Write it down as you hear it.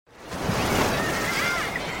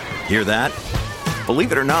Hear that?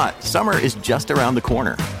 Believe it or not, summer is just around the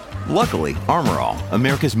corner. Luckily, Armor All,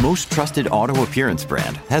 America's most trusted auto appearance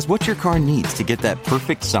brand, has what your car needs to get that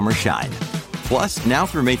perfect summer shine. Plus, now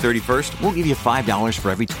through May 31st, we'll give you $5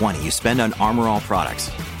 for every $20 you spend on Armor All products.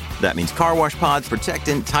 That means car wash pods,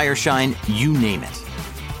 protectant, tire shine, you name it.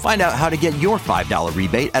 Find out how to get your $5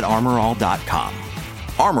 rebate at armorall.com.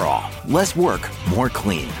 Armor All, less work, more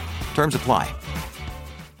clean. Terms apply.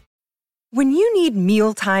 When you need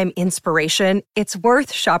mealtime inspiration, it's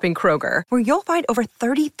worth shopping Kroger, where you'll find over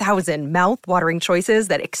 30,000 mouth-watering choices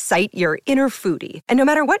that excite your inner foodie. And no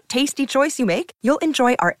matter what tasty choice you make, you'll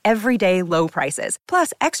enjoy our everyday low prices,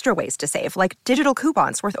 plus extra ways to save, like digital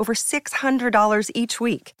coupons worth over $600 each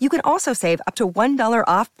week. You can also save up to $1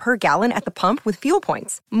 off per gallon at the pump with fuel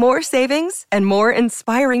points. More savings and more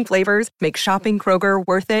inspiring flavors make shopping Kroger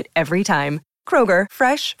worth it every time. Kroger,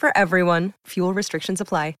 fresh for everyone. Fuel restrictions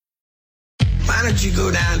apply. Why don't you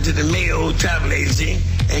go down to the Mayo travel agency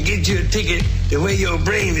and get you a ticket to where your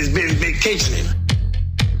brain has been vacationing?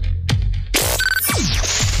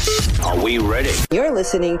 Are we ready? You're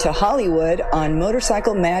listening to Hollywood on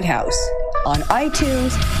Motorcycle Madhouse on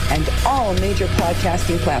iTunes and all major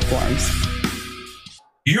podcasting platforms.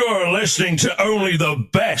 You're listening to only the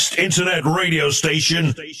best internet radio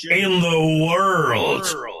station in the world.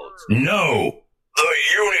 No, the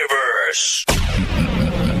universe.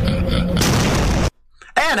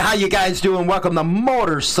 And how you guys doing? Welcome to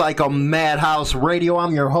Motorcycle Madhouse Radio.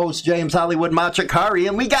 I'm your host, James Hollywood Machikari,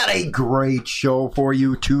 and we got a great show for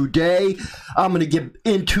you today. I'm going to get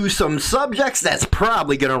into some subjects that's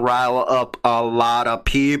probably going to rile up a lot of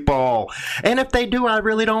people. And if they do, I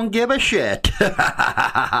really don't give a shit.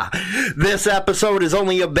 This episode is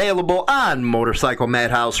only available on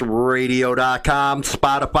MotorcycleMadhouseRadio.com,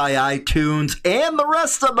 Spotify, iTunes, and the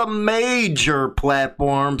rest of the major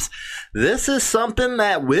platforms. This is something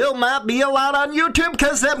that will not be allowed on YouTube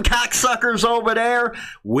because them cocksuckers over there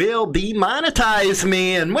will demonetize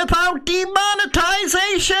me. And without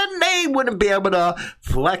demonetization, they wouldn't be able to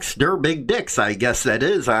flex their big dicks, I guess that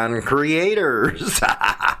is, on creators.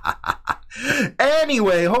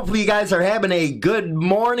 Anyway, hopefully you guys are having a good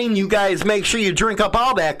morning. You guys make sure you drink up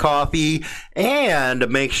all that coffee and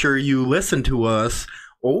make sure you listen to us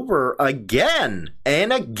over again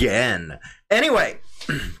and again. Anyway,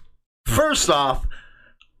 first off,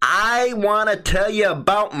 I want to tell you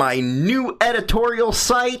about my new editorial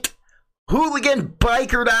site,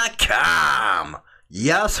 hooliganbiker.com.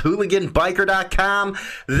 Yes, hooliganbiker.com.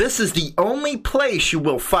 This is the only place you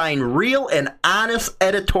will find real and honest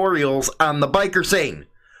editorials on the biker scene.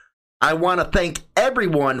 I want to thank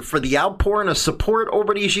everyone for the outpouring of support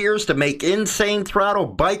over these years to make Insane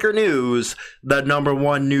Throttle Biker News the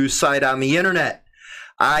 #1 news site on the internet.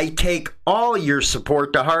 I take all your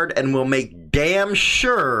support to heart and will make damn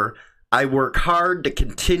sure I work hard to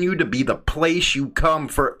continue to be the place you come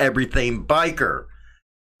for everything biker.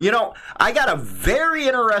 You know, I got a very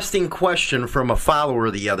interesting question from a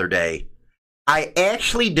follower the other day. I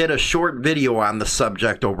actually did a short video on the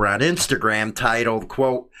subject over on Instagram titled,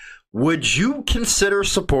 quote, "Would you consider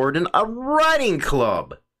supporting a riding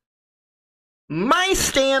club?" My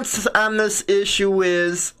stance on this issue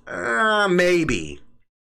is, maybe.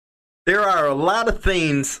 There are a lot of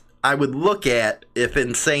things I would look at if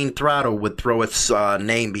Insane Throttle would throw its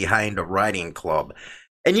name behind a riding club.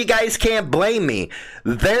 And you guys can't blame me.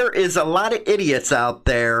 There is a lot of idiots out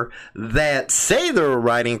there that say they're a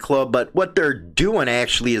riding club, but what they're doing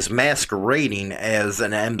actually is masquerading as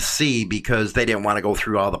an MC because they didn't want to go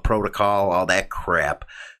through all the protocol, all that crap.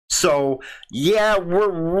 So, yeah,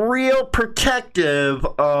 we're real protective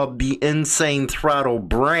of the Insane Throttle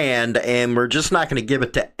brand, and we're just not going to give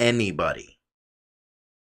it to anybody.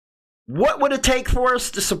 What would it take for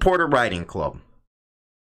us to support a riding club?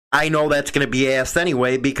 I know that's going to be asked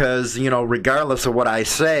anyway because, you know, regardless of what I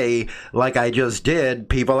say, like I just did,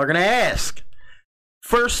 people are going to ask.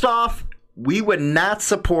 First off, we would not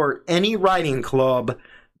support any riding club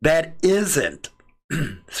that isn't,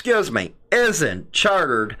 isn't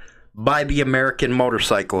chartered by the American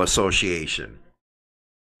Motorcycle Association.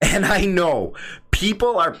 And I know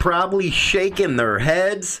people are probably shaking their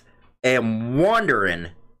heads and wondering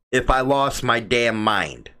if I lost my damn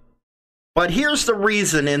mind. But here's the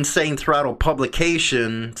reason Insane Throttle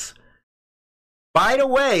Publications, by the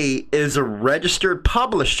way, is a registered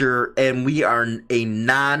publisher and we are a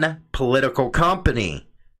non-political company.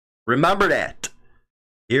 Remember that.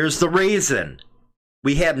 Here's the reason.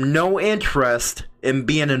 We have no interest in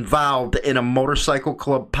being involved in a motorcycle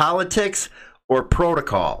club politics or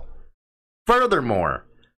protocol. Furthermore,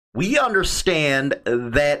 we understand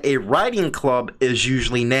that a riding club is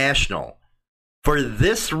usually national. For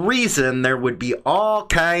this reason, there would be all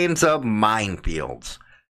kinds of minefields.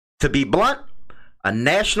 To be blunt, a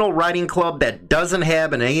national riding club that doesn't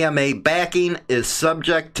have an AMA backing is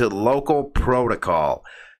subject to local protocol.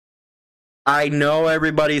 I know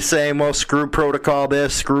everybody's saying, well, screw protocol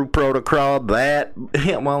this, screw protocol that.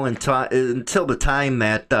 Well, until the time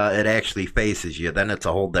that it actually faces you, then it's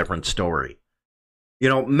a whole different story. You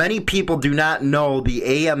know, many people do not know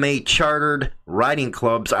the AMA chartered riding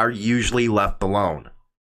clubs are usually left alone.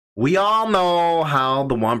 We all know how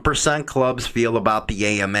the 1% clubs feel about the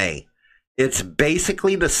AMA. It's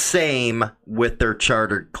basically the same with their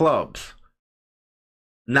chartered clubs.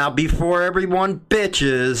 Now, before everyone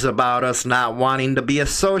bitches about us not wanting to be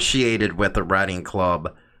associated with a riding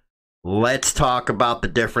club, let's talk about the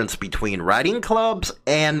difference between riding clubs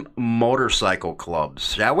and motorcycle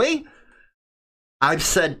clubs, shall we? I've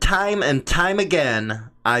said time and time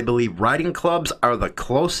again, I believe riding clubs are the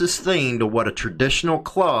closest thing to what a traditional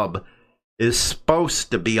club is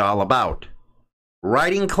supposed to be all about.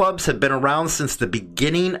 Riding clubs have been around since the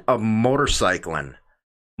beginning of motorcycling.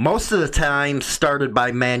 Most of the time started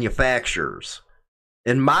by manufacturers.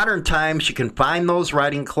 In modern times, you can find those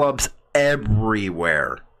riding clubs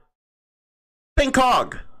everywhere. Think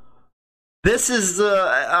HOG. This is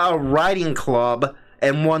a riding club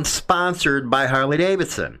and one sponsored by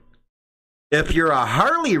Harley-Davidson. If you're a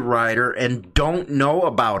Harley rider and don't know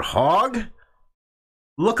about HOG,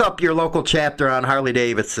 look up your local chapter on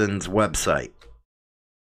Harley-Davidson's website.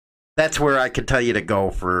 That's where I could tell you to go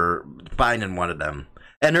for finding one of them.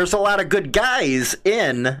 And there's a lot of good guys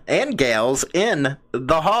in and gals in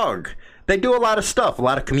the HOG. They do a lot of stuff, a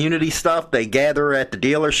lot of community stuff. They gather at the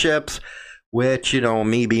dealerships, which, you know,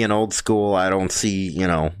 me being old school, I don't see, you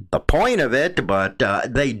know, the point of it. But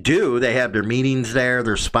they do. They have their meetings there.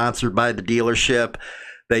 They're sponsored by the dealership.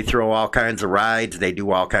 They throw all kinds of rides. They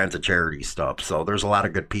do all kinds of charity stuff. So there's a lot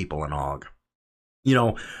of good people in HOG. You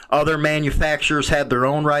know, other manufacturers have their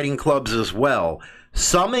own riding clubs as well.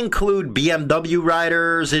 Some include BMW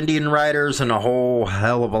riders, Indian riders, and a whole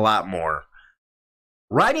hell of a lot more.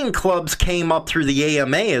 Riding clubs came up through the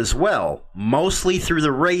AMA as well, mostly through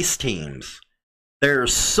the race teams.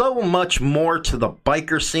 There's so much more to the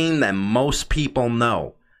biker scene than most people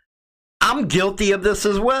know. I'm guilty of this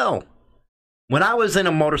as well. When I was in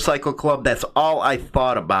a motorcycle club, that's all I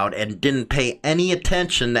thought about and didn't pay any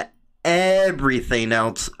attention to everything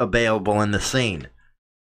else available in the scene.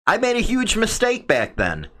 I made a huge mistake back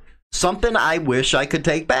then. Something I wish I could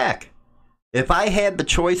take back. If I had the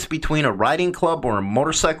choice between a riding club or a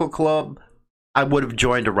motorcycle club, I would have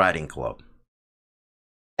joined a riding club.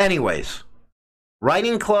 Anyways,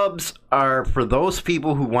 riding clubs are for those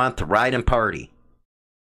people who want to ride and party.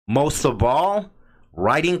 Most of all,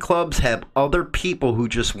 riding clubs have other people who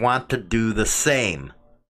just want to do the same.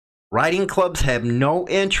 Riding clubs have no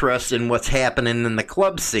interest in what's happening in the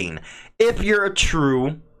club scene. If you're a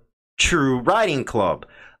true riding club.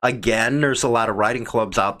 Again, there's a lot of riding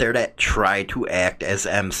clubs out there that try to act as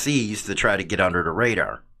MCs to try to get under the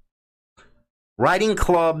radar. Riding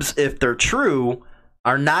clubs, if they're true,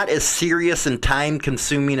 are not as serious and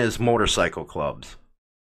time-consuming as motorcycle clubs.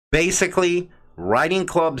 Basically, riding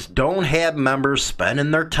clubs don't have members spending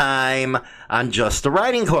their time on just the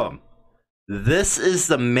riding club. This is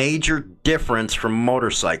the major difference from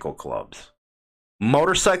motorcycle clubs.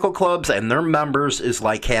 Motorcycle clubs and their members is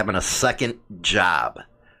like having a second job.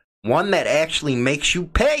 One that actually makes you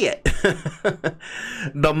pay it.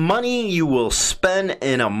 The money you will spend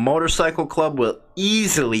in a motorcycle club will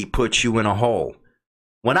easily put you in a hole.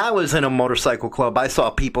 When I was in a motorcycle club, I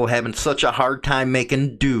saw people having such a hard time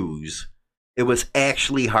making dues. It was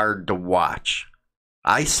actually hard to watch.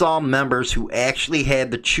 I saw members who actually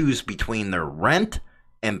had to choose between their rent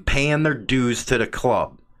and paying their dues to the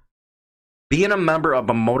club. Being a member of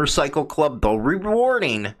a motorcycle club, though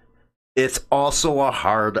rewarding, it's also a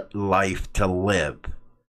hard life to live.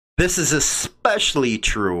 This is especially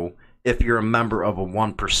true if you're a member of a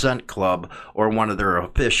 1% club or one of their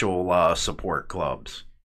official support clubs.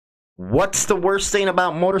 What's the worst thing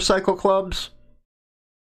about motorcycle clubs?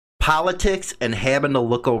 Politics and having to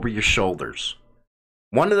look over your shoulders.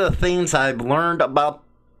 One of the things I've learned about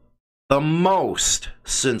the most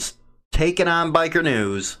since taking on Biker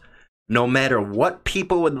News, no matter what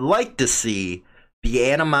people would like to see,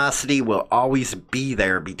 the animosity will always be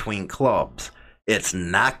there between clubs. It's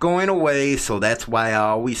not going away, so that's why I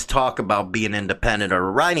always talk about being independent or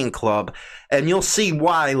a riding club, and you'll see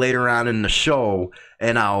why later on in the show,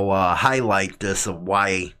 and I'll highlight this of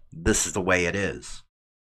why this is the way it is.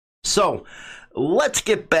 So, let's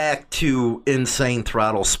get back to Insane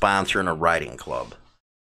Throttle sponsoring a riding club.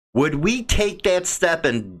 Would we take that step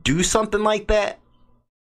and do something like that?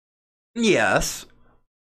 Yes,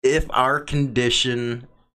 if our condition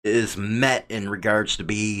is met in regards to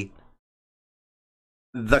be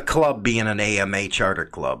the club being an AMA charter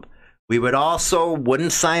club. We would also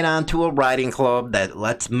wouldn't sign on to a riding club that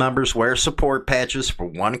lets members wear support patches for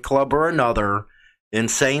one club or another.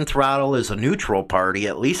 Insane Throttle is a neutral party.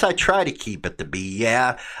 At least I try to keep it to be.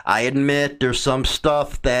 Yeah, I admit there's some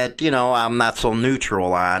stuff that, I'm not so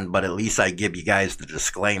neutral on, but at least I give you guys the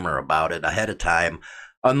disclaimer about it ahead of time.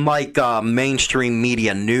 Unlike mainstream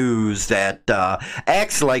media news that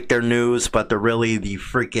acts like they're news, but they're really the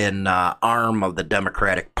freaking arm of the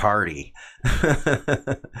Democratic Party.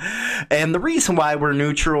 And the reason why we're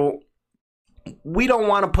neutral, we don't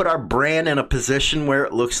want to put our brand in a position where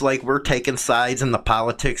it looks like we're taking sides in the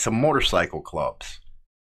politics of motorcycle clubs.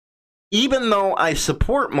 Even though I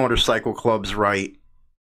support motorcycle clubs, right,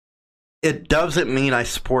 it doesn't mean I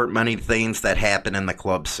support many things that happen in the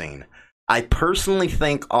club scene. I personally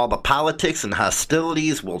think all the politics and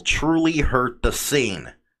hostilities will truly hurt the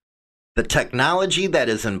scene. The technology that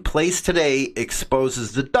is in place today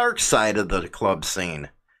exposes the dark side of the club scene.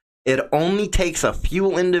 It only takes a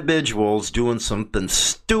few individuals doing something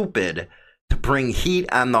stupid to bring heat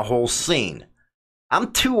on the whole scene.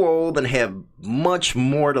 I'm too old and have much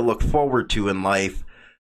more to look forward to in life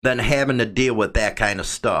than having to deal with that kind of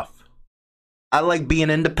stuff. I like being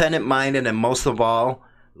independent-minded and most of all,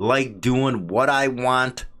 like doing what I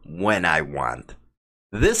want when I want.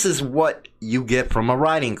 This is what you get from a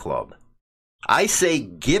riding club. I say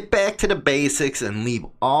get back to the basics and leave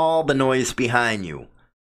all the noise behind you.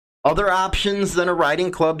 Other options than a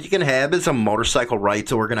riding club you can have is a motorcycle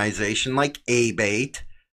rights organization like ABATE.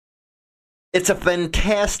 It's a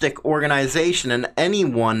fantastic organization and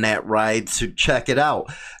anyone that rides should check it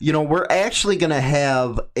out. We're actually going to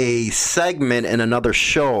have a segment in another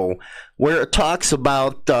show where it talks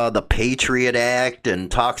about the Patriot Act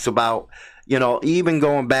and talks about, even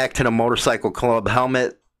going back to the motorcycle club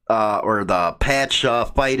helmet or the patch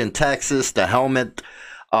fight in Texas, the helmet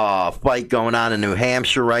fight going on in New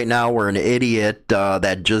Hampshire right now where an idiot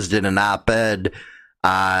that just did an op-ed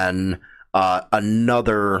on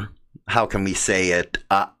another... how can we say it?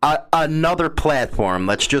 Another platform.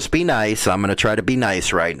 Let's just be nice. I'm going to try to be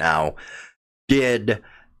nice right now. Did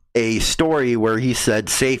a story where he said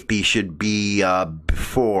safety should be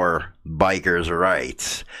before bikers'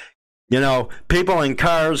 rights. People in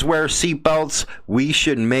cars wear seatbelts. We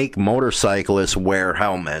should make motorcyclists wear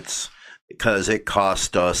helmets because it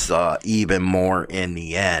cost us even more in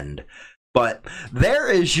the end. But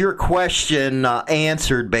there is your question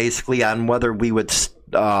answered basically on whether we would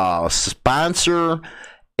sponsor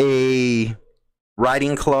a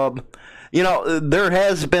riding club. There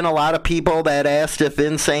has been a lot of people that asked if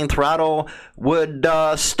Insane Throttle would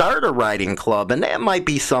start a riding club, and that might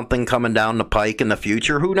be something coming down the pike in the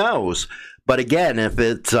future. Who knows? But again, if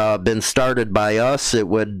it's been started by us, it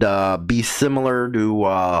would be similar to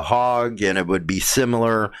Hog, and it would be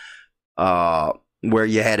similar where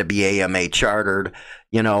you had to be AMA chartered.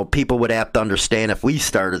 People would have to understand if we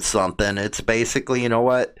started something, it's basically,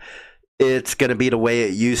 it's going to be the way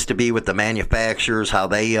it used to be with the manufacturers, how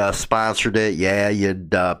they sponsored it. Yeah,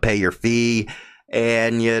 you'd pay your fee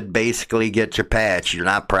and you'd basically get your patch. You're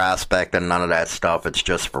not prospecting, none of that stuff. It's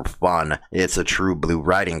just for fun. It's a true blue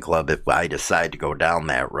riding club if I decide to go down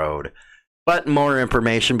that road. But more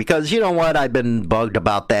information, because you know what? I've been bugged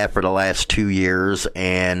about that for the last 2 years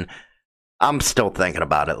and I'm still thinking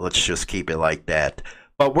about it. Let's just keep it like that.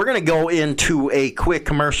 But we're going to go into a quick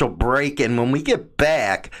commercial break, and when we get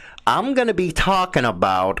back, I'm going to be talking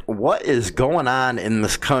about what is going on in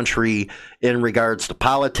this country in regards to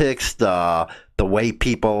politics, the way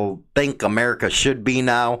people think America should be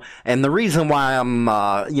now. And the reason why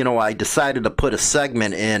I decided to put a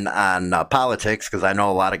segment in on politics, because I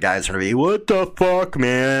know a lot of guys are going to be, what the fuck,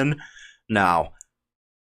 man? Now,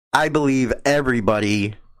 I believe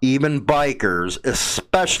everybody, even bikers,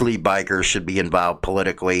 especially bikers, should be involved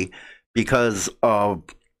politically because of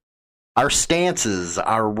our stances,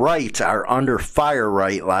 our rights are under fire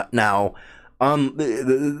right now,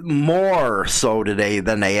 more so today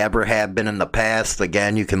than they ever have been in the past.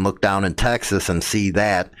 Again, you can look down in Texas and see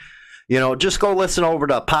that. Just go listen over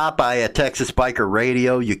to Popeye at Texas Biker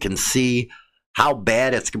Radio. You can see how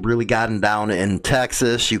bad it's really gotten down in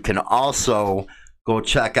Texas. You can also go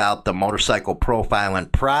check out the Motorcycle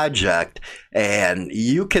Profiling Project, and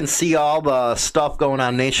you can see all the stuff going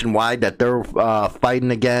on nationwide that they're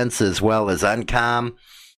fighting against, as well as NCOM.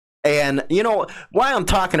 And, why I'm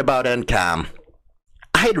talking about NCOM,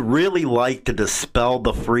 I'd really like to dispel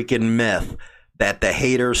the freaking myth that the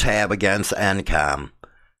haters have against NCOM.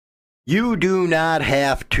 You do not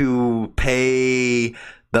have to pay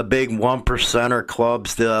the big 1%er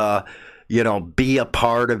clubs to, be a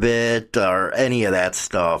part of it or any of that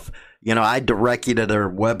stuff. I direct you to their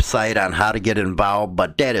website on how to get involved,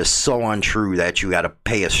 but that is so untrue that you got to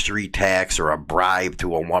pay a street tax or a bribe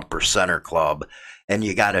to a 1%er club, and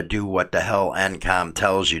you got to do what the hell NCOM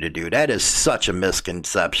tells you to do. That is such a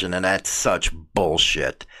misconception, and that's such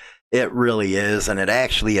bullshit. It really is, and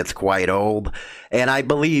it's quite old. And I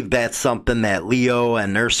believe that's something that Leo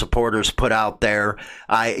and their supporters put out there.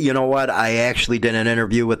 I actually did an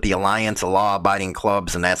interview with the Alliance of Law-Abiding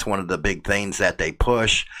Clubs, and that's one of the big things that they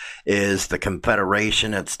push is the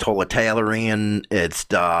Confederation. It's totalitarian. It's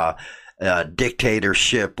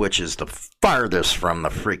dictatorship, which is the farthest from the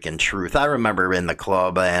freaking truth. I remember in the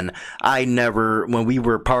club, and when we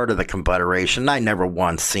were part of the Confederation, I never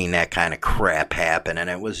once seen that kind of crap happen,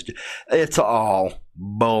 and it's all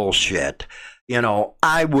bullshit.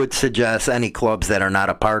 I would suggest any clubs that are not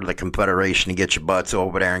a part of the Confederation to get your butts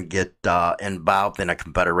over there and get involved in a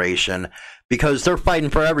Confederation, because they're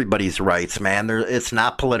fighting for everybody's rights, man. It's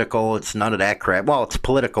not political. It's none of that crap. Well, it's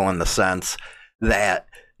political in the sense that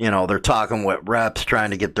they're talking with reps, trying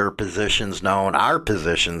to get their positions known, our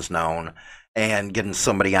positions known, and getting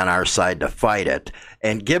somebody on our side to fight it,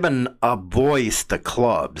 and giving a voice to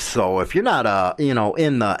clubs. So if you're not, in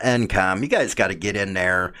the NCOM, you guys got to get in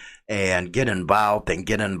there and get involved in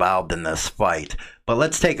this fight. But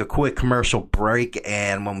let's take a quick commercial break,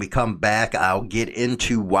 and when we come back, I'll get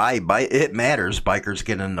into why it matters bikers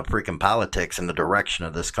get into freaking politics in the direction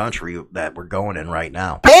of this country that we're going in right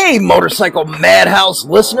now. Hey, Motorcycle Madhouse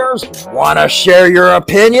listeners, want to share your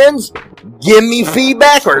opinions? Give me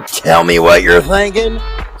feedback or tell me what you're thinking?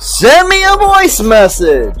 Send me a voice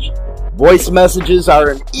message. Voice messages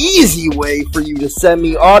are an easy way for you to send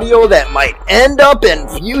me audio that might end up in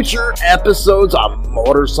future episodes of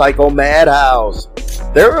Motorcycle Madhouse.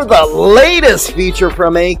 They're the latest feature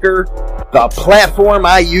from Anchor, the platform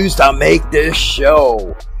I use to make this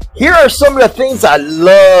show. Here are some of the things I'd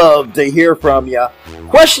love to hear from you.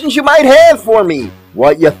 Questions you might have for me.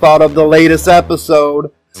 What you thought of the latest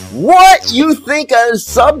episode. What you think a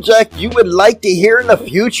subject you would like to hear in the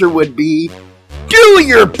future would be. Do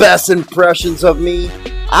your best impressions of me.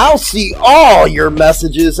 I'll see all your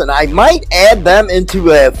messages and I might add them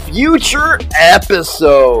into a future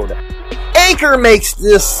episode. Anchor makes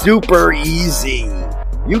this super easy.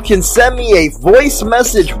 You can send me a voice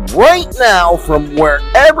message right now from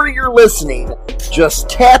wherever you're listening. Just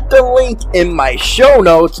tap the link in my show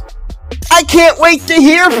notes. I can't wait to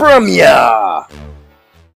hear from ya!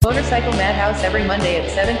 Motorcycle Madhouse every Monday at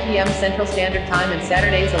 7 p.m. Central Standard Time and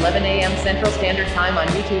Saturdays 11 a.m. Central Standard Time on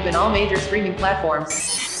YouTube and all major streaming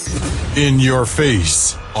platforms. In your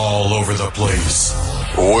face, all over the place.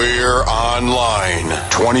 We're online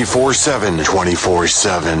 24/7.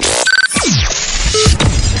 24/7.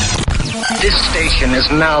 This station is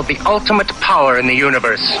now the ultimate power in the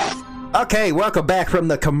universe. Okay, welcome back from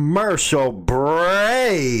the commercial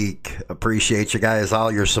break. Appreciate you guys,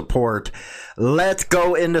 all your support. Let's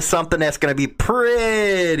go into something that's going to be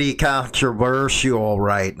pretty controversial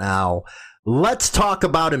right now. Let's talk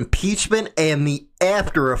about impeachment and the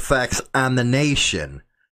after effects on the nation.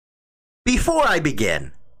 Before I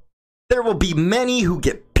begin, there will be many who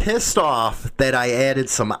get pissed off that I added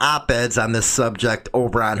some op-eds on this subject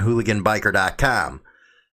over on hooliganbiker.com.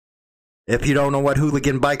 If you don't know what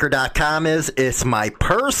hooliganbiker.com is, it's my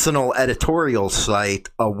personal editorial site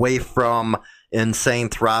away from Insane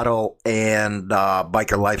Throttle and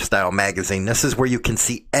Biker Lifestyle Magazine. This is where you can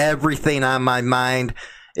see everything on my mind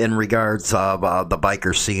in regards of the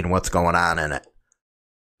biker scene, what's going on in it.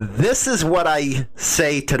 This is what I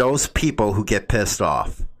say to those people who get pissed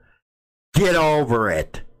off. Get over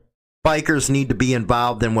it. Bikers need to be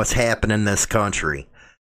involved in what's happening in this country.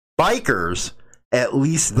 Bikers, at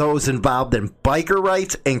least those involved in biker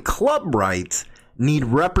rights and club rights, need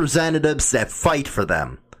representatives that fight for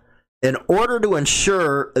them. In order to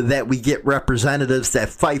ensure that we get representatives that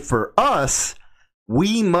fight for us,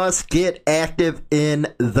 we must get active in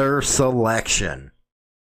their selection.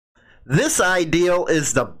 This ideal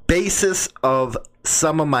is the basis of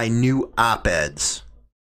some of my new op-eds.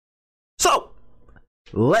 So,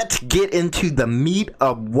 let's get into the meat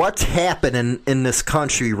of what's happening in this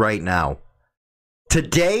country right now.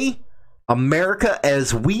 Today, America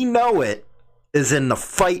as we know it is in the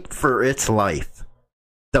fight for its life.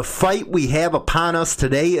 The fight we have upon us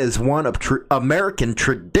today is one of American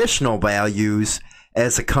traditional values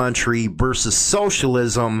as a country versus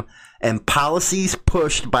socialism and policies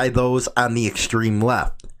pushed by those on the extreme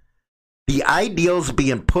left. The ideals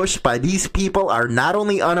being pushed by these people are not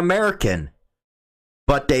only un-American,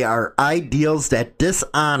 but they are ideals that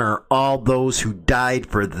dishonor all those who died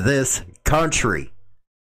for this country.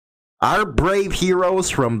 Our brave heroes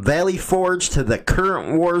from Valley Forge to the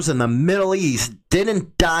current wars in the Middle East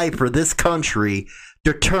didn't die for this country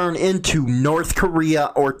to turn into North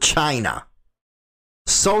Korea or China.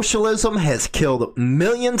 Socialism has killed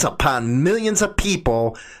millions upon millions of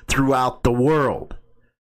people throughout the world.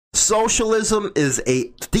 Socialism is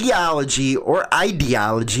a theology or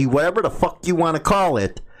ideology, whatever the fuck you want to call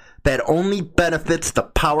it, that only benefits the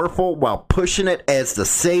powerful while pushing it as the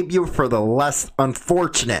savior for the less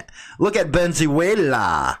unfortunate. Look at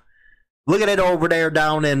Venezuela. Look at it over there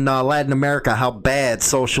down in Latin America, how bad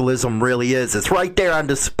socialism really is. It's right there on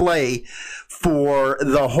display for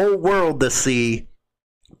the whole world to see.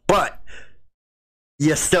 But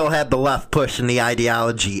you still have the left pushing the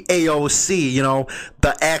ideology. AOC, you know,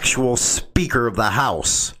 the actual Speaker of the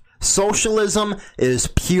House. Socialism is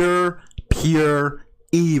pure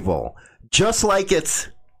evil. Just like its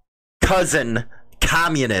cousin,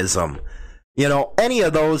 communism. You know, any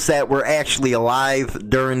of those that were actually alive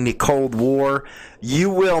during the Cold War, you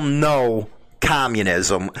will know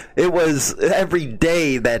communism. It was every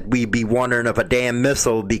day that we'd be wondering if a damn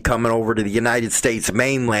missile would be coming over to the United States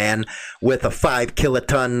mainland with a 5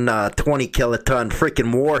 kiloton, 20 kiloton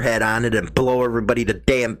freaking warhead on it and blow everybody to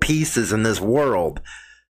damn pieces in this world.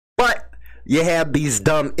 But you have these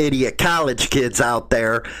dumb idiot college kids out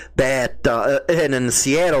there that, and in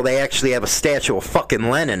Seattle, they actually have a statue of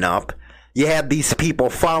fucking Lenin up. You have these people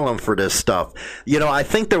falling for this stuff. You know, I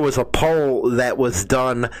think there was a poll that was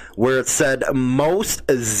done where it said most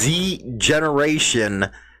Z generation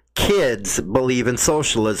kids believe in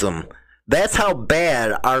socialism. That's how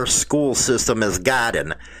bad our school system has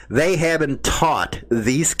gotten. They haven't taught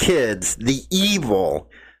these kids the evil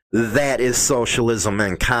that is socialism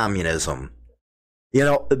and communism. You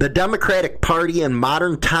know, the Democratic Party in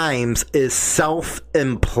modern times is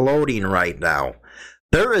self-imploding right now.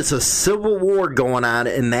 There is a civil war going on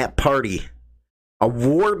in that party. A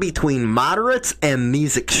war between moderates and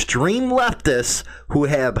these extreme leftists who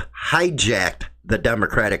have hijacked the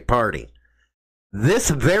Democratic Party. This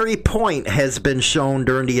very point has been shown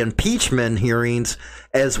during the impeachment hearings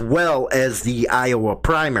as well as the Iowa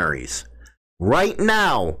primaries. Right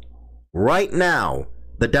now,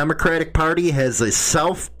 the Democratic Party has a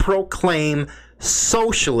self-proclaimed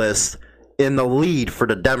socialist in the lead for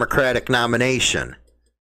the Democratic nomination.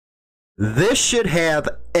 This should have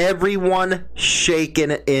everyone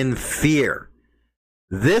shaken in fear.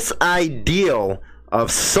 This ideal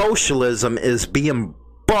of socialism is being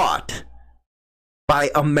bought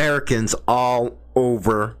by Americans all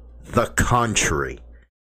over the country.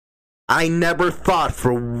 I never thought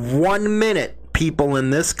for 1 minute people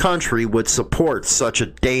in this country would support such a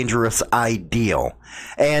dangerous ideal.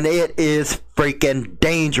 And it is freaking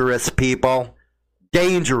dangerous, people.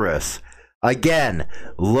 Dangerous. Again,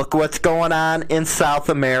 look what's going on in South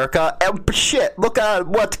America. And shit, look at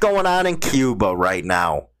what's going on in Cuba right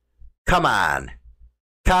now. Come on.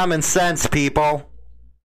 Common sense, people.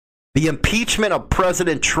 The impeachment of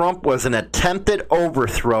President Trump was an attempted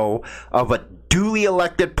overthrow of a duly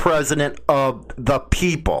elected president of the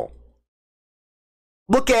people.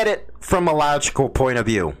 Look at it from a logical point of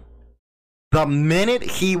view. The minute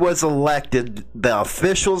he was elected, the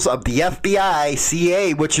officials of the FBI,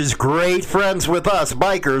 CIA, which is great friends with us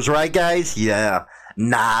bikers, right guys? Yeah,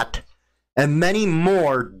 not. And many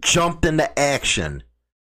more jumped into action.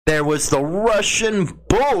 There was the Russian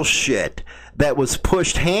bullshit that was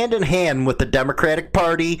pushed hand in hand with the Democratic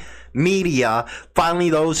Party, media, finally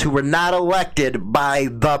those who were not elected by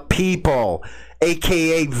the people,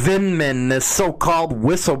 a.k.a. Vindman, this so-called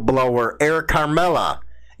whistleblower, Eric Carmella.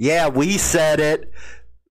 Yeah, we said it.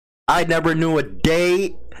 I never knew a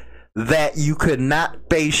day that you could not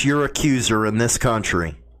face your accuser in this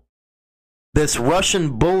country. This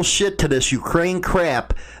Russian bullshit to this Ukraine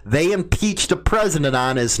crap they impeached the president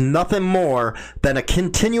on is nothing more than a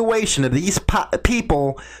continuation of these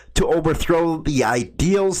people to overthrow the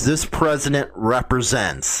ideals this president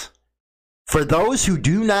represents. For those who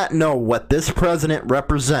do not know what this president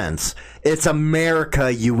represents, it's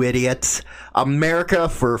America, you idiots. America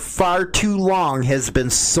for far too long has been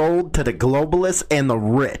sold to the globalists and the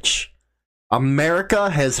rich. America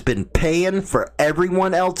has been paying for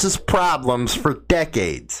everyone else's problems for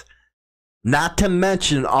decades. Not to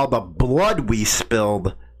mention all the blood we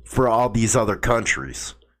spilled for all these other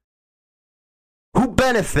countries. Who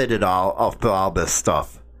benefited of all this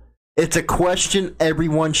stuff? It's a question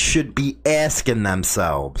everyone should be asking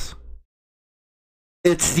themselves.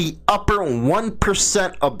 It's the upper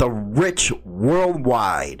 1% of the rich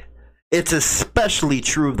worldwide. It's especially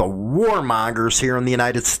true of the warmongers here in the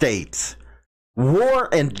United States. War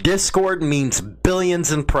and discord means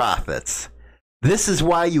billions in profits. This is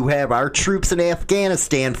why you have our troops in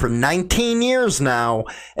Afghanistan for 19 years now,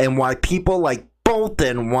 and why people like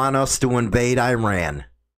Bolton want us to invade Iran.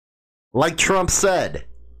 Like Trump said,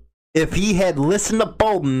 if he had listened to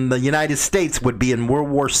Bolton, the United States would be in World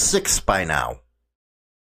War VI by now.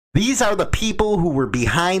 These are the people who were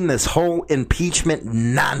behind this whole impeachment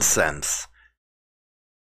nonsense.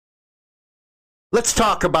 Let's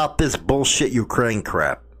talk about this bullshit Ukraine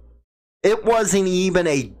crap. It wasn't even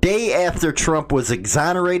a day after Trump was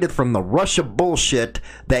exonerated from the Russia bullshit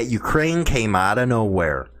that Ukraine came out of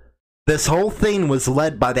nowhere. This whole thing was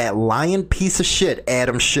led by that lying piece of shit,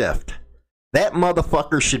 Adam Schiff. That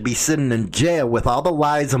motherfucker should be sitting in jail with all the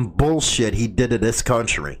lies and bullshit he did to this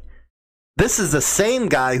country. This is the same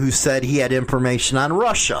guy who said he had information on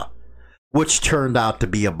Russia, which turned out to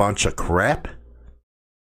be a bunch of crap.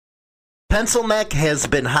 Pencilneck has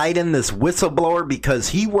been hiding this whistleblower because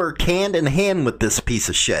he worked hand in hand with this piece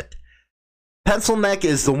of shit. Pencilneck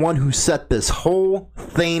is the one who set this whole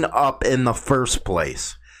thing up in the first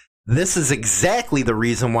place. This is exactly the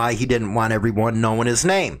reason why he didn't want everyone knowing his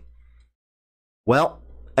name. Well,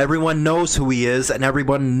 everyone knows who he is, and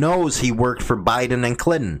everyone knows he worked for Biden and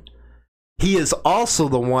Clinton. He is also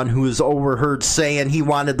the one who is overheard saying he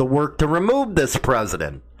wanted the work to remove this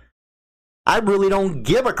president. I really don't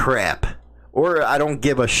give a crap. Or I don't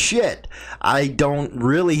give a shit. I don't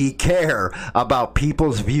really care about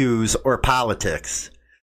people's views or politics.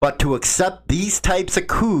 But to accept these types of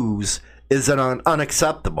coups is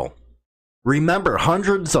unacceptable. Remember,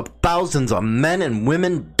 hundreds of thousands of men and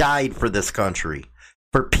women died for this country.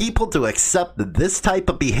 For people to accept this type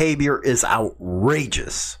of behavior is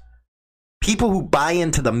outrageous. People who buy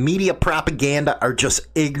into the media propaganda are just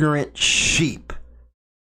ignorant sheep.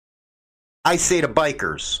 I say to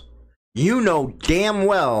bikers, you know damn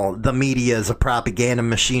well the media is a propaganda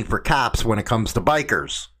machine for cops when it comes to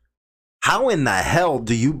bikers. How in the hell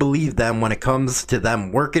do you believe them when it comes to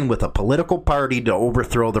them working with a political party to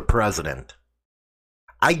overthrow the president?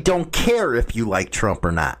 I don't care if you like Trump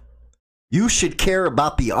or not. You should care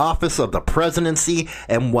about the office of the presidency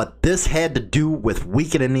and what this had to do with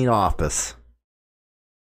weakening the office.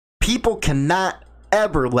 People cannot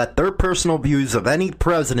ever let their personal views of any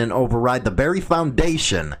president override the very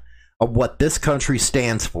foundation of what this country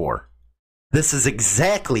stands for. This is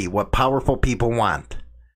exactly what powerful people want.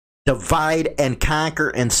 Divide and conquer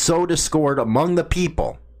and sow discord among the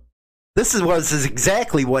people. This was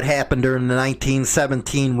exactly what happened during the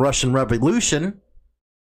 1917 Russian Revolution.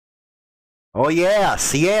 Oh yeah,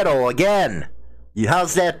 Seattle again.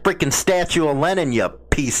 How's that freaking statue of Lenin, you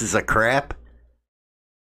pieces of crap?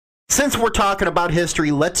 Since we're talking about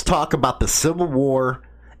history, let's talk about the Civil War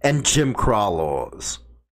and Jim Crow laws.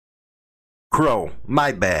 Crow,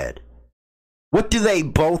 my bad. What do they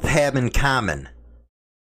both have in common?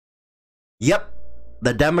 Yep,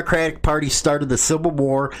 the Democratic Party started the Civil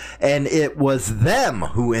War, and it was them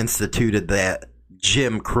who instituted that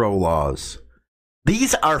Jim Crow laws.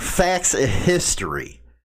 These are facts of history,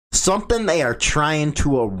 something they are trying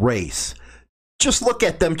to erase. Just look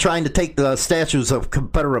at them trying to take the statues of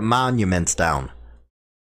Confederate monuments down.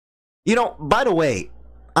 You know, by the way,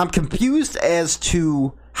 I'm confused as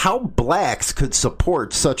to how blacks could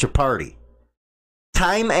support such a party.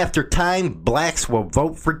 Time after time, blacks will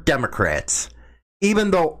vote for Democrats,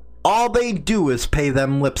 even though all they do is pay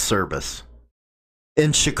them lip service.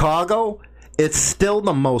 In Chicago, it's still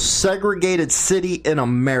the most segregated city in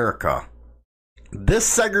America. This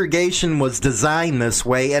segregation was designed this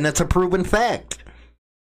way, and it's a proven fact.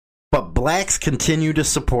 But blacks continue to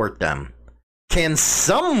support them. Can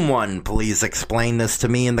someone please explain this to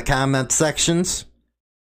me in the comment sections?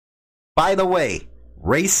 By the way,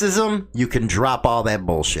 racism, you can drop all that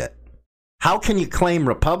bullshit. How can you claim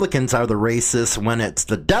Republicans are the racists when it's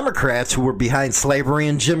the Democrats who were behind slavery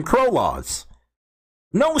and Jim Crow laws?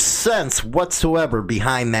 No sense whatsoever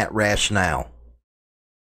behind that rationale.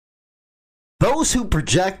 Those who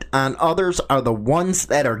project on others are the ones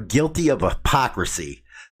that are guilty of hypocrisy.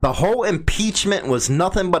 The whole impeachment was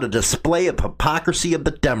nothing but a display of hypocrisy of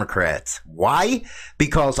the Democrats. Why?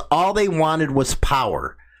 Because all they wanted was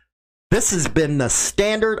power. This has been the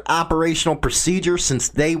standard operational procedure since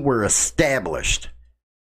they were established.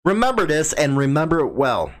 Remember this and remember it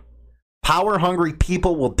well. Power-hungry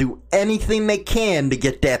people will do anything they can to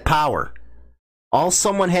get that power. All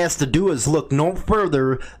someone has to do is look no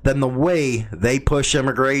further than the way they push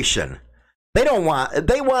immigration. They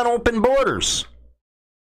want open borders.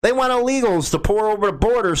 They want illegals to pour over the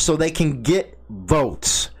border so they can get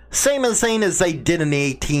votes. Same as they did in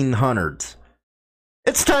the 1800s.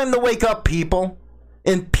 It's time to wake up, people.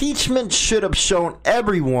 Impeachment should have shown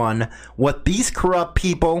everyone what these corrupt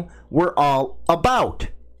people were all about.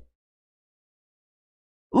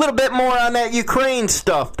 A little bit more on that Ukraine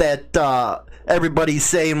stuff that everybody's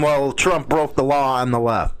saying, well, Trump broke the law on the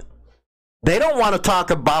left. They don't want to talk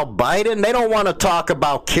about Biden. They don't want to talk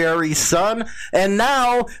about Kerry's son. And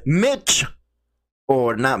now Mitch,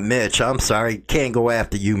 or not Mitch, I'm sorry, can't go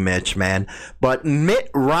after you, Mitch, man. But Mitt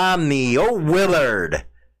Romney, oh Willard,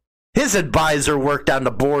 his advisor worked on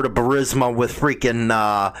the board of Burisma with freaking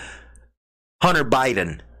Hunter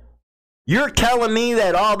Biden. You're telling me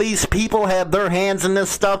that all these people have their hands in this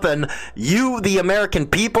stuff and you, the American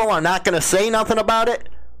people, are not going to say nothing about it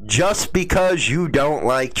just because you don't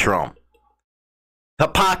like Trump?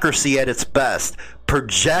 Hypocrisy at its best.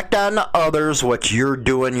 Project on others what you're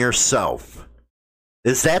doing yourself.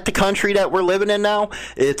 Is that the country that we're living in now?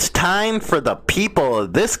 It's time for the people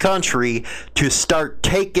of this country to start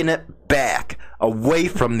taking it back away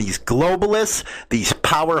from these globalists, these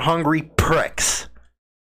power-hungry pricks.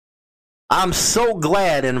 I'm so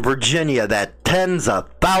glad in Virginia that tens of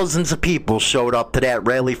thousands of people showed up to that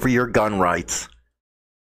rally for your gun rights.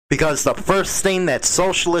 Because the first thing that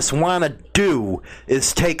socialists want to do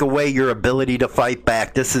is take away your ability to fight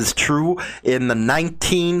back. This is true in the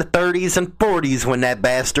 1930s and 40s when that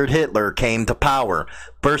bastard Hitler came to power.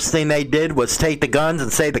 First thing they did was take the guns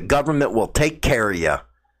and say the government will take care of you.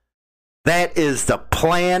 That is the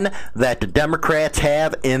plan that the Democrats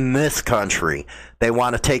have in this country. They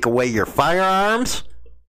want to take away your firearms,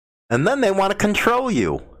 and then they want to control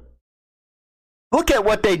you. Look at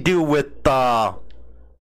what they do with the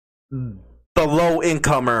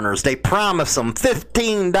low-income earners. They promise them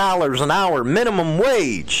 $15 an hour minimum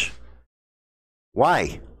wage.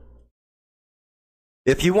 Why?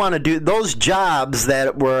 If you want to do those jobs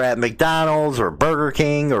that were at McDonald's or Burger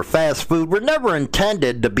King or fast food were never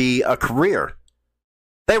intended to be a career.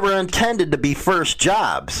 They were intended to be first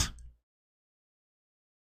jobs.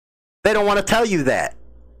 They don't want to tell you that.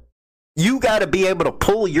 You got to be able to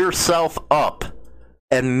pull yourself up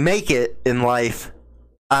and make it in life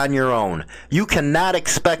on your own. You cannot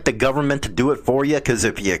expect the government to do it for you, because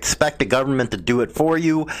if you expect the government to do it for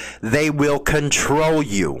you, they will control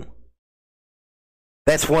you.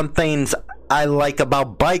 That's one thing I like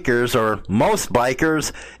about bikers, or most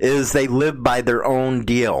bikers, is they live by their own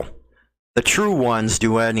deal. The true ones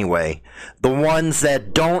do anyway. The ones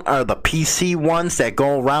that don't are the PC ones that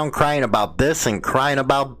go around crying about this and crying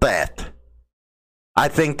about that. I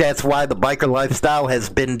think that's why the biker lifestyle has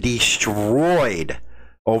been destroyed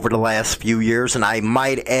over the last few years, and I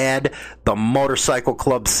might add the motorcycle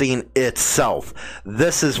club scene itself.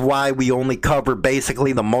 This is why we only cover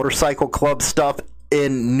basically the motorcycle club stuff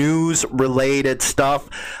in news-related stuff.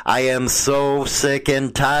 I am so sick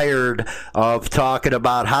and tired of talking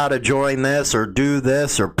about how to join this or do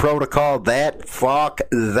this or protocol that. Fuck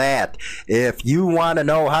that. If you want to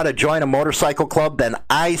know how to join a motorcycle club, then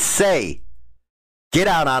I say get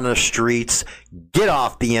out on the streets, get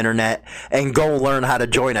off the internet, and go learn how to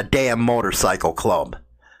join a damn motorcycle club.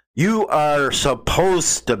 You are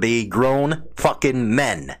supposed to be grown fucking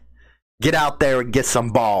men. Get out there and get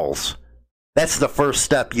some balls. That's the first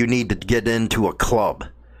step you need to get into a club.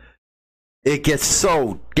 It gets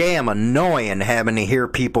so damn annoying having to hear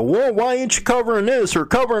people, well, why ain't you covering this or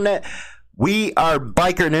covering that? We are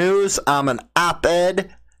Biker News. I'm an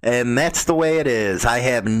op-ed, and that's the way it is. I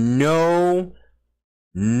have no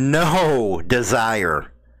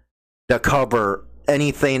desire to cover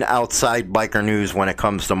anything outside Biker News when it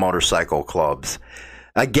comes to motorcycle clubs.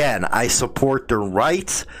 Again, I support their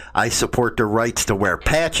rights. I support their rights to wear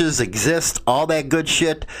patches, exist, all that good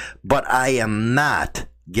shit. But I am not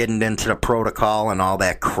getting into the protocol and all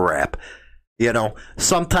that crap. You know,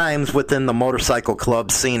 sometimes within the motorcycle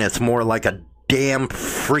club scene, it's more like a damn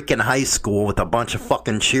freaking high school with a bunch of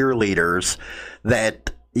fucking cheerleaders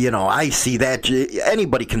that, you know, I see that.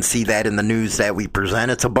 Anybody can see that in the news that we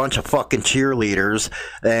present. It's a bunch of fucking cheerleaders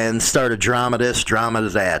and start a drama this, drama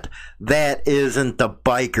that. That isn't the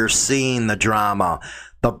biker scene, the drama.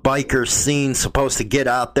 The biker scene's supposed to get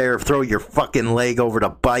out there, throw your fucking leg over the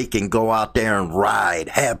bike and go out there and ride.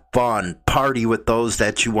 Have fun. Party with those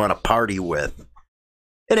that you want to party with.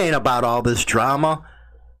 It ain't about all this drama.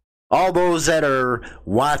 All those that are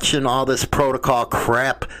watching all this protocol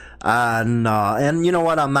crap, and you know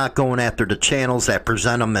what? I'm not going after the channels that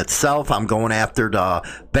present them itself. I'm going after the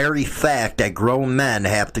very fact that grown men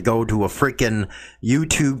have to go to a freaking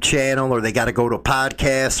YouTube channel, or they got to go to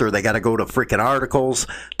podcasts, or they got to go to freaking articles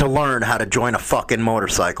to learn how to join a fucking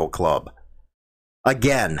motorcycle club.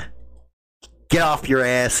 Again, get off your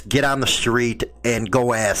ass, get on the street, and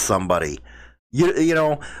go ask somebody. You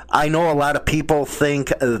know, I know a lot of people think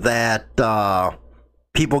that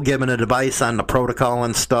people giving advice on the protocol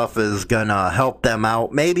and stuff is going to help them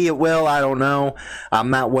out. Maybe it will. I don't know. I'm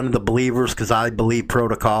not one of the believers because I believe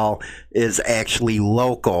protocol is actually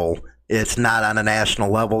local. It's not on a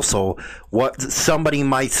national level. So what somebody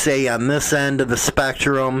might say on this end of the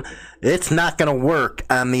spectrum, it's not going to work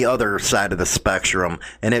on the other side of the spectrum.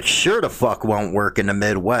 And it sure the fuck won't work in the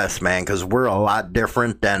Midwest, man, because we're a lot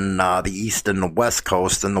different than the East and the West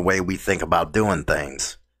Coast in the way we think about doing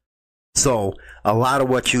things. So a lot of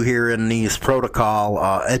what you hear in these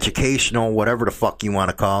protocol, educational, whatever the fuck you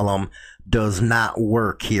want to call them, does not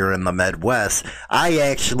work here in the Midwest. I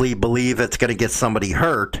actually believe it's going to get somebody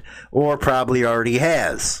hurt, or probably already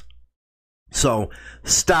has. So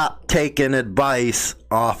stop taking advice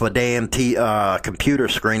off a damn computer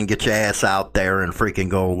screen. Get your ass out there and freaking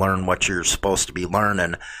go learn what you're supposed to be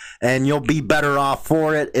learning. And you'll be better off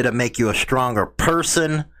for it. It'll make you a stronger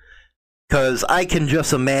person. Because I can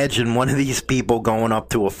just imagine one of these people going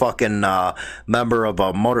up to a fucking member of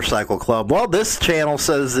a motorcycle club. Well, this channel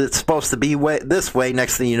says it's supposed to be this way.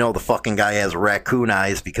 Next thing you know, the fucking guy has raccoon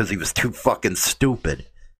eyes because he was too fucking stupid.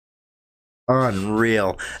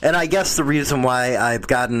 Unreal. And I guess the reason why I've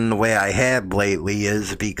gotten the way I have lately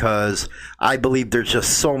is because I believe there's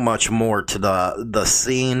just so much more to the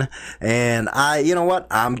scene. And you know what?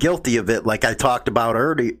 I'm guilty of it. Like I talked about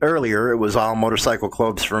earlier, it was all motorcycle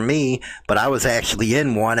clubs for me, but I was actually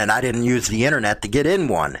in one and I didn't use the internet to get in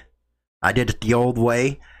one. I did it the old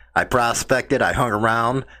way. I prospected, I hung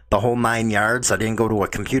around the whole 9 yards. I didn't go to a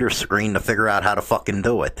computer screen to figure out how to fucking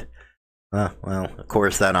do it. Well, of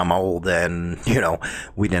course, then I'm old and, you know,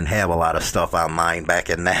 we didn't have a lot of stuff online back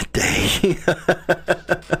in that day.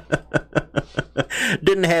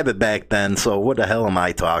 Didn't have it back then, so what the hell am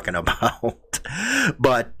I talking about?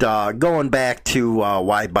 But going back to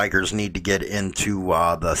why bikers need to get into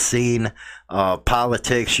the scene,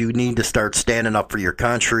 politics, you need to start standing up for your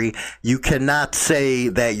country. You cannot say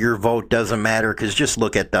that your vote doesn't matter, because just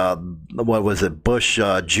look at Bush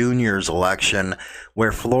Jr.'s election,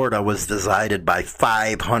 where Florida was decided by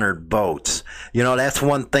 500 votes. You know, that's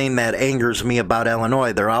one thing that angers me about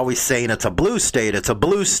Illinois. They're always saying it's a blue state, it's a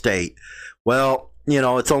blue state. Well, you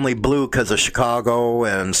know, it's only blue because of Chicago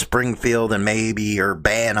and Springfield and maybe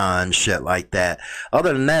Urbana and shit like that.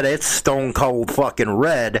 Other than that, it's stone cold fucking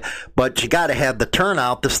red. But you got to have the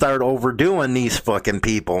turnout to start overdoing these fucking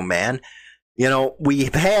people, man. You know,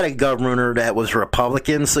 we've had a governor that was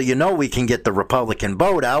Republican, so you know we can get the Republican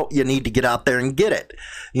vote out. You need to get out there and get it.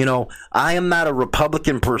 You know, I am not a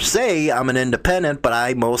Republican per se. I'm an independent, but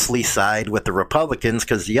I mostly side with the Republicans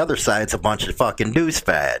because the other side's a bunch of fucking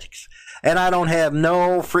douchebags. And I don't have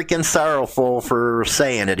no freaking sorrowful for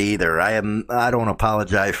saying it either. I don't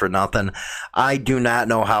apologize for nothing. I do not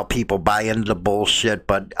know how people buy into the bullshit.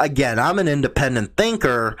 But again, I'm an independent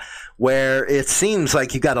thinker where it seems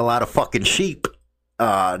like you got a lot of fucking sheep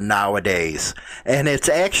nowadays. And it's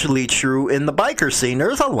actually true in the biker scene.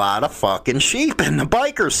 There's a lot of fucking sheep in the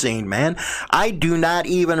biker scene, man. I do not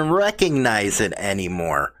even recognize it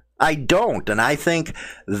anymore. I don't, and I think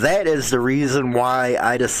that is the reason why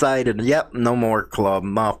I decided, yep, no more club.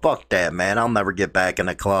 Fuck that, man. I'll never get back in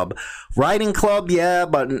a club. Riding club, yeah,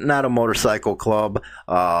 but not a motorcycle club.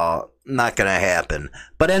 Not going to happen.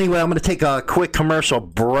 But anyway, I'm going to take a quick commercial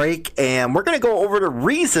break, and we're going to go over the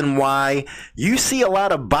reason why you see a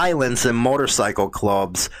lot of violence in motorcycle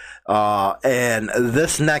clubs. And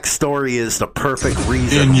this next story is the perfect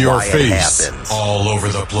reason in your why face, it happens. All over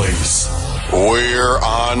the place. We're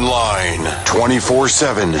online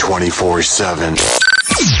 24/7. 24/7.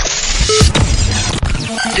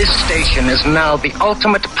 This station is now the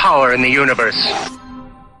ultimate power in the universe.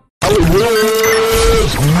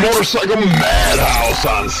 Hollywood's Motorcycle Madhouse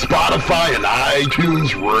on Spotify and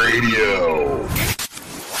iTunes Radio.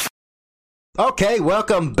 Okay,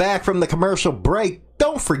 welcome back from the commercial break.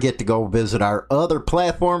 Don't forget to go visit our other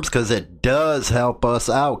platforms because it does help us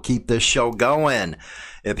out, keep this show going.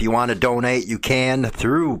 If you want to donate, you can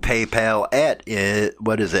through PayPal at,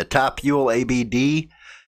 Top Fuel ABD.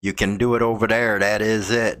 You can do it over there. That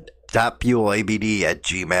is it.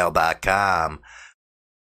 topfuelabd@gmail.com.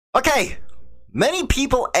 Okay, many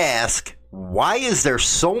people ask, why is there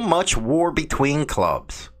so much war between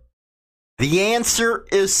clubs? The answer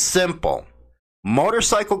is simple.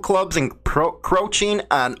 Motorcycle clubs encroaching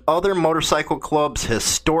on other motorcycle clubs'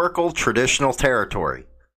 historical traditional territory.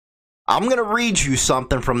 I'm going to read you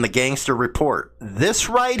something from the Gangster Report. This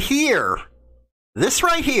right here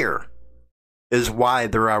is why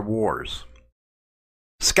there are wars.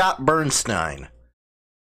 Scott Bernstein.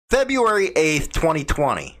 February 8th,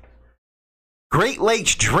 2020. Great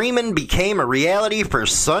Lakes Dreamin' became a reality for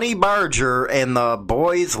Sonny Barger and the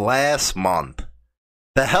boys last month.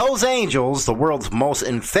 The Hells Angels, the world's most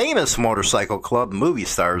infamous motorcycle club, movie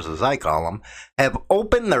stars as I call them, have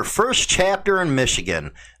opened their first chapter in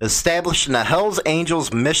Michigan, establishing the Hells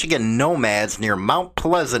Angels Michigan Nomads near Mount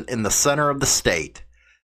Pleasant in the center of the state.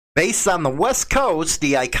 Based on the West Coast,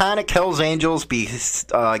 the iconic Hells Angels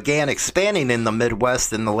began expanding in the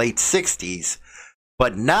Midwest in the late 60s,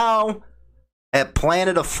 but now have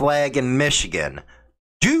planted a flag in Michigan,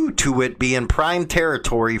 due to it being prime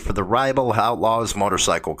territory for the rival Outlaws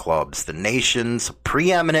motorcycle clubs, the nation's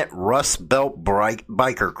preeminent Rust Belt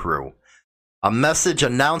biker crew. A message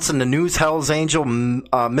announcing the News Hells Angel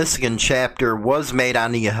Michigan chapter was made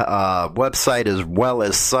on the website as well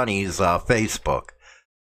as Sonny's Facebook.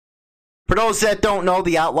 For those that don't know,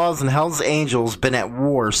 the Outlaws and Hells Angels been at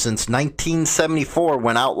war since 1974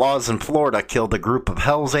 when Outlaws in Florida killed a group of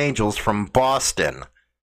Hells Angels from Boston.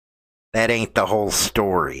 That ain't the whole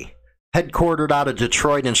story. Headquartered out of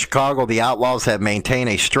Detroit and Chicago, the Outlaws have maintained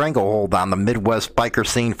a stranglehold on the Midwest biker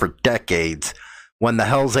scene for decades. When the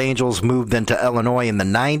Hells Angels moved into Illinois in the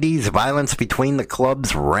 90s, violence between the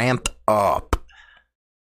clubs ramped up.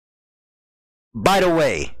 By the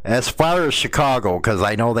way, as far as Chicago, because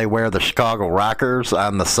I know they wear the Chicago Rockers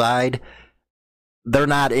on the side, they're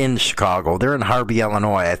not in Chicago. They're in Harvey,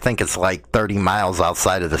 Illinois. I think it's like 30 miles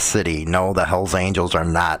outside of the city. No, the Hells Angels are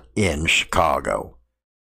not in Chicago.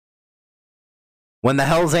 When the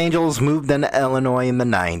Hells Angels moved into Illinois in the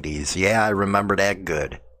 90s, yeah, I remember that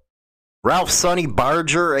good. Ralph Sonny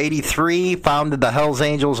Barger, 83, founded the Hells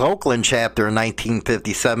Angels Oakland chapter in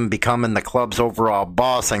 1957, becoming the club's overall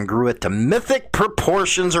boss and grew it to mythic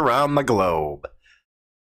proportions around the globe.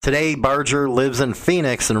 Today, Barger lives in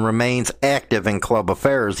Phoenix and remains active in club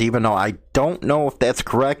affairs, even though I don't know if that's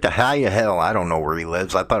correct. Hell, I don't know where he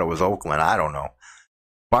lives. I thought it was Oakland. I don't know.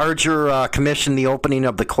 Barger commissioned the opening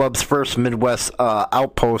of the club's first Midwest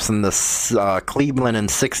outpost in the Cleveland in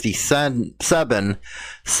 '67,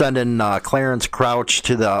 sending Clarence Crouch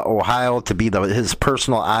to the Ohio to be his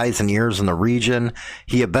personal eyes and ears in the region.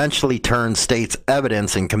 He eventually turned state's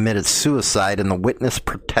evidence and committed suicide in the Witness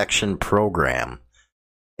Protection Program.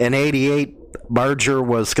 In '88, Barger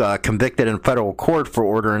was convicted in federal court for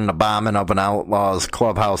ordering the bombing of an Outlaws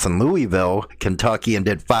clubhouse in Louisville, Kentucky, and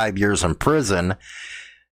did 5 years in prison.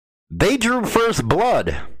 They drew first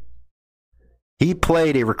blood. He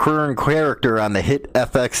played a recurring character on the hit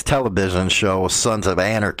FX television show Sons of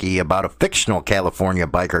Anarchy about a fictional California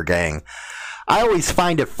biker gang. I always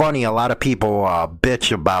find it funny, a lot of people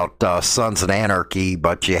bitch about Sons of Anarchy,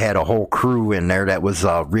 but you had a whole crew in there that was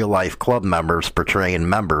real-life club members portraying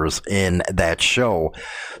members in that show.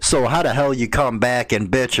 So how the hell you come back and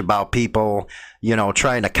bitch about people, you know,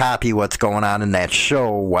 trying to copy what's going on in that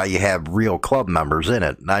show while you have real club members in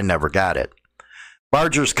it? I never got it.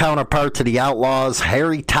 Barger's counterpart to the Outlaws,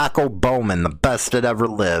 Harry Taco Bowman, the best that ever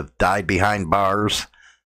lived, died behind bars.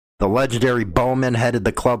 The legendary Bowman headed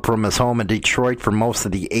the club from his home in Detroit for most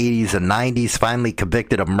of the 80s and 90s, finally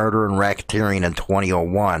convicted of murder and racketeering in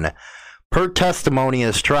 2001. Per testimony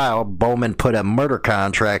at his trial, Bowman put a murder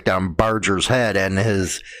contract on Barger's head and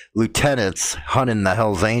his lieutenants hunting the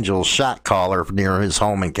Hells Angels shot caller near his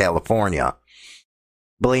home in California.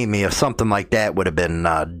 Believe me, if something like that would have been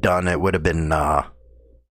done, it would have been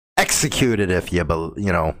executed, if you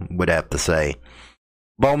would have to say.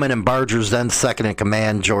 Bowman and Barger's then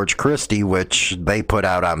second-in-command, George Christie, which they put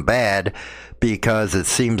out on bad because it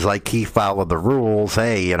seems like he followed the rules.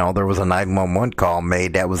 Hey, there was a 911 call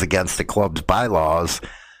made that was against the club's bylaws,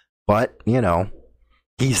 but,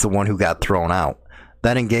 he's the one who got thrown out.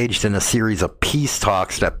 Then engaged in a series of peace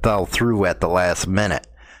talks that fell through at the last minute.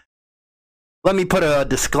 Let me put a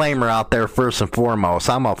disclaimer out there first and foremost.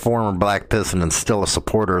 I'm a former Black Piston and still a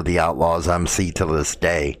supporter of the Outlaws MC to this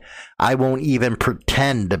day. I won't even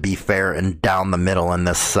pretend to be fair and down the middle in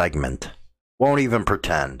this segment. Won't even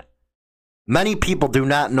pretend. Many people do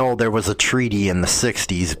not know there was a treaty in the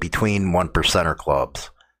 60s between 1%er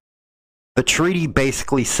clubs. The treaty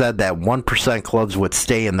basically said that 1% clubs would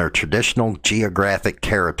stay in their traditional geographic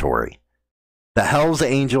territory. The Hells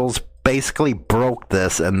Angels basically broke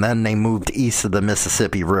this, and then they moved east of the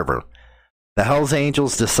Mississippi River. The Hells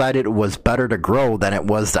Angels decided it was better to grow than it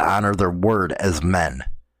was to honor their word as men.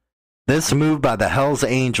 This move by the Hells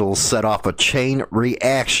Angels set off a chain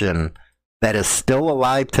reaction that is still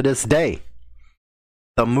alive to this day.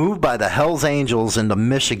 The move by the Hells Angels into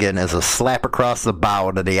Michigan is a slap across the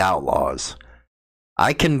bow to the Outlaws.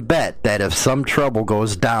 I can bet that if some trouble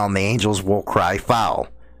goes down, the Angels will cry foul.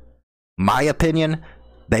 My opinion,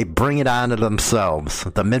 They bring it on to themselves.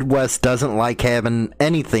 The Midwest doesn't like having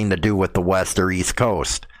anything to do with the West or East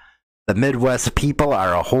Coast. The Midwest people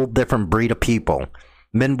are a whole different breed of people.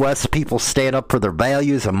 Midwest people stand up for their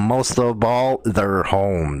values and most of all, their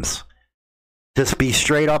homes. Just be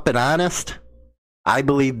straight up and honest. I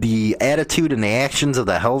believe the attitude and the actions of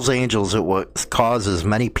the Hells Angels is what causes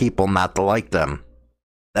many people not to like them.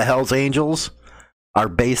 The Hells Angels are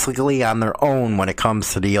basically on their own when it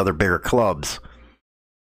comes to the other bigger clubs.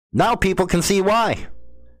 Now people can see why.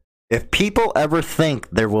 If people ever think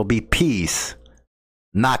there will be peace,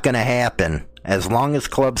 not going to happen as long as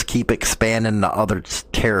clubs keep expanding to other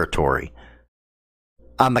territory.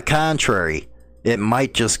 On the contrary, it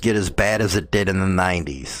might just get as bad as it did in the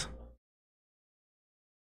 90s.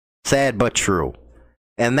 Sad but true.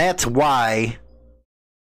 And that's why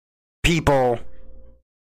people,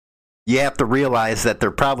 you have to realize that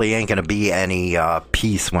there probably ain't going to be any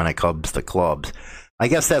peace when it comes to clubs. I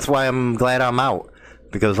guess that's why I'm glad I'm out,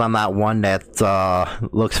 because I'm not one that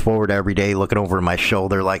looks forward every day looking over my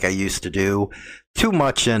shoulder like I used to do. Too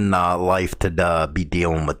much in life to be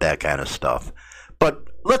dealing with that kind of stuff. But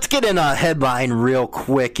let's get in a headline real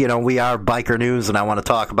quick. You know, we are Biker News, and I want to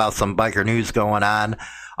talk about some Biker News going on.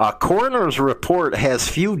 A coroner's report has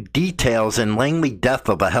few details in Langley death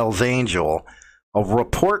of a Hells Angel. A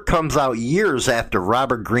report comes out years after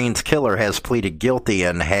Robert Green's killer has pleaded guilty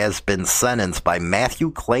and has been sentenced by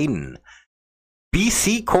Matthew Clayton.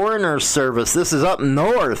 BC Coroner's Service, this is up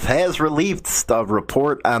north, has released a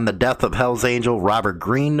report on the death of Hells Angel Robert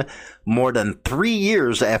Green more than 3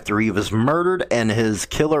 years after he was murdered and his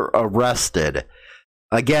killer arrested.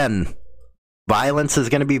 Again, violence is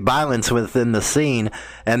going to be violence within the scene,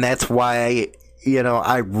 and that's why, you know,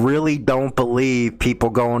 I really don't believe people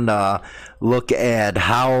going to look at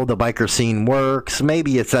how the biker scene works.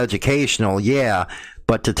 Maybe it's educational, yeah,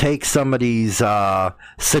 but to take somebody's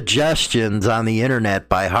suggestions on the internet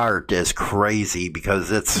by heart is crazy,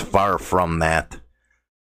 because it's far from that.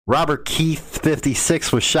 Robert Keith,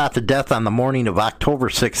 56, was shot to death on the morning of October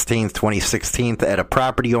 16, 2016 at a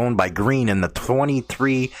property owned by Green in the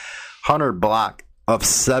 2300 block of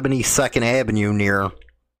 72nd Avenue near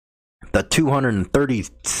the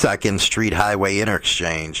 232nd Street Highway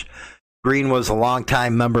Interchange. Green was a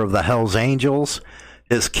longtime member of the Hells Angels.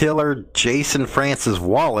 His killer, Jason Francis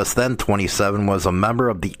Wallace, then 27, was a member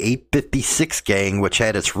of the 856 gang, which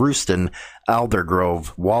had its roost in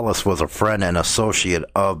Aldergrove. Wallace was a friend and associate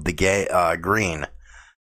of the Green.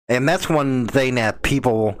 And that's one thing that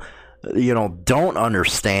people, you know, don't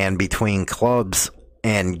understand between clubs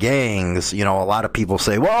and gangs. You know, a lot of people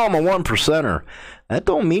say, well, I'm a one percenter. That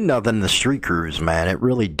don't mean nothing in the street crews, man. It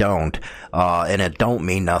really don't. And it don't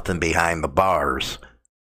mean nothing behind the bars.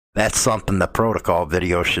 That's something the protocol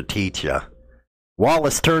video should teach you.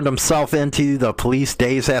 Wallace turned himself into the police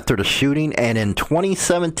days after the shooting, and in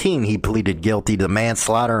 2017 he pleaded guilty to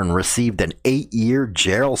manslaughter and received an 8-year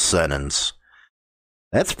jail sentence.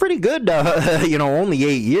 That's pretty good. You know, only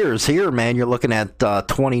 8 years here, man. You're looking at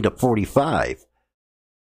 20 to 45.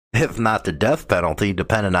 If not the death penalty,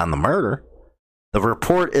 depending on the murder. The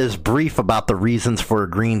report is brief about the reasons for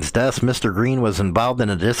Green's death. Mr. Green was involved in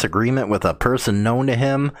a disagreement with a person known to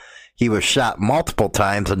him. He was shot multiple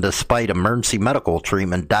times and, despite emergency medical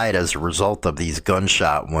treatment, died as a result of these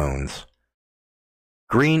gunshot wounds.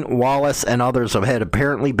 Green, Wallace, and others had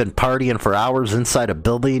apparently been partying for hours inside a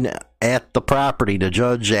building at the property. The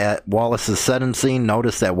judge at Wallace's sentencing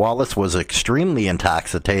noticed that Wallace was extremely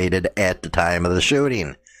intoxicated at the time of the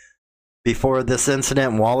shooting. Before this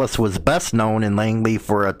incident, Wallace was best known in Langley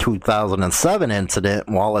for a 2007 incident.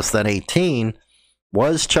 Wallace, then 18,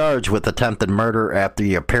 was charged with attempted murder after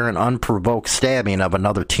the apparent unprovoked stabbing of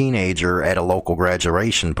another teenager at a local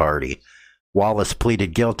graduation party. Wallace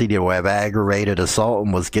pleaded guilty to have aggravated assault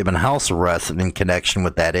and was given house arrest in connection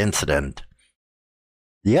with that incident.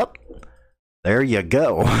 Yep. There you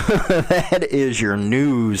go. That is your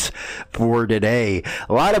news for today.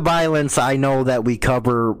 A lot of violence I know that we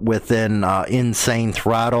cover within Insane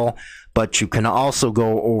Throttle, but you can also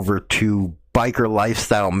go over to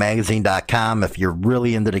BikerLifestyleMagazine.com if you're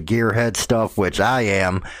really into the gearhead stuff, which I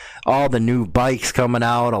am. All the new bikes coming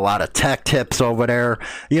out, a lot of tech tips over there.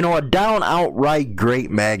 You know, a down outright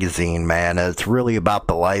great magazine, man. It's really about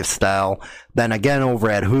the lifestyle. Then again,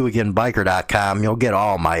 over at HooliganBiker.com, you'll get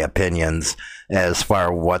all my opinions as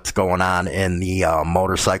far as what's going on in the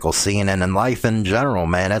motorcycle scene and in life in general,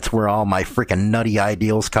 man. That's where all my freaking nutty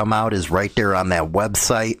ideals come out, is right there on that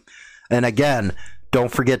website. And again,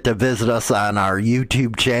 don't forget to visit us on our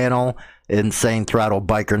YouTube channel, Insane Throttle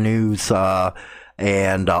Biker News.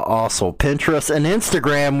 and also Pinterest and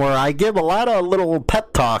Instagram, where I give a lot of little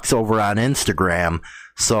pep talks over on Instagram.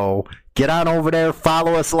 So get on over there,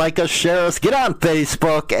 follow us, like us, share us, get on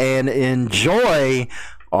Facebook, and enjoy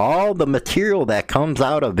all the material that comes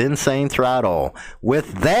out of Insane Throttle.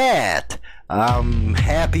 With that, I'm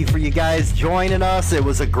happy for you guys joining us. It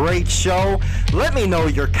was a great show. Let me know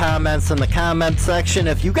your comments in the comment section.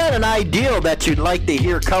 If you got an idea that you'd like to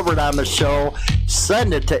hear covered on the show,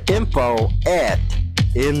 send it to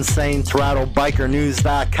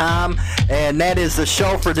info@InsaneThrottleBikerNews.com. And that is the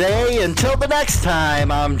show for today. Until the next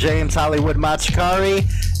time, I'm James Hollywood Machikari,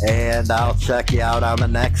 and I'll check you out on the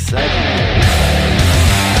next segment.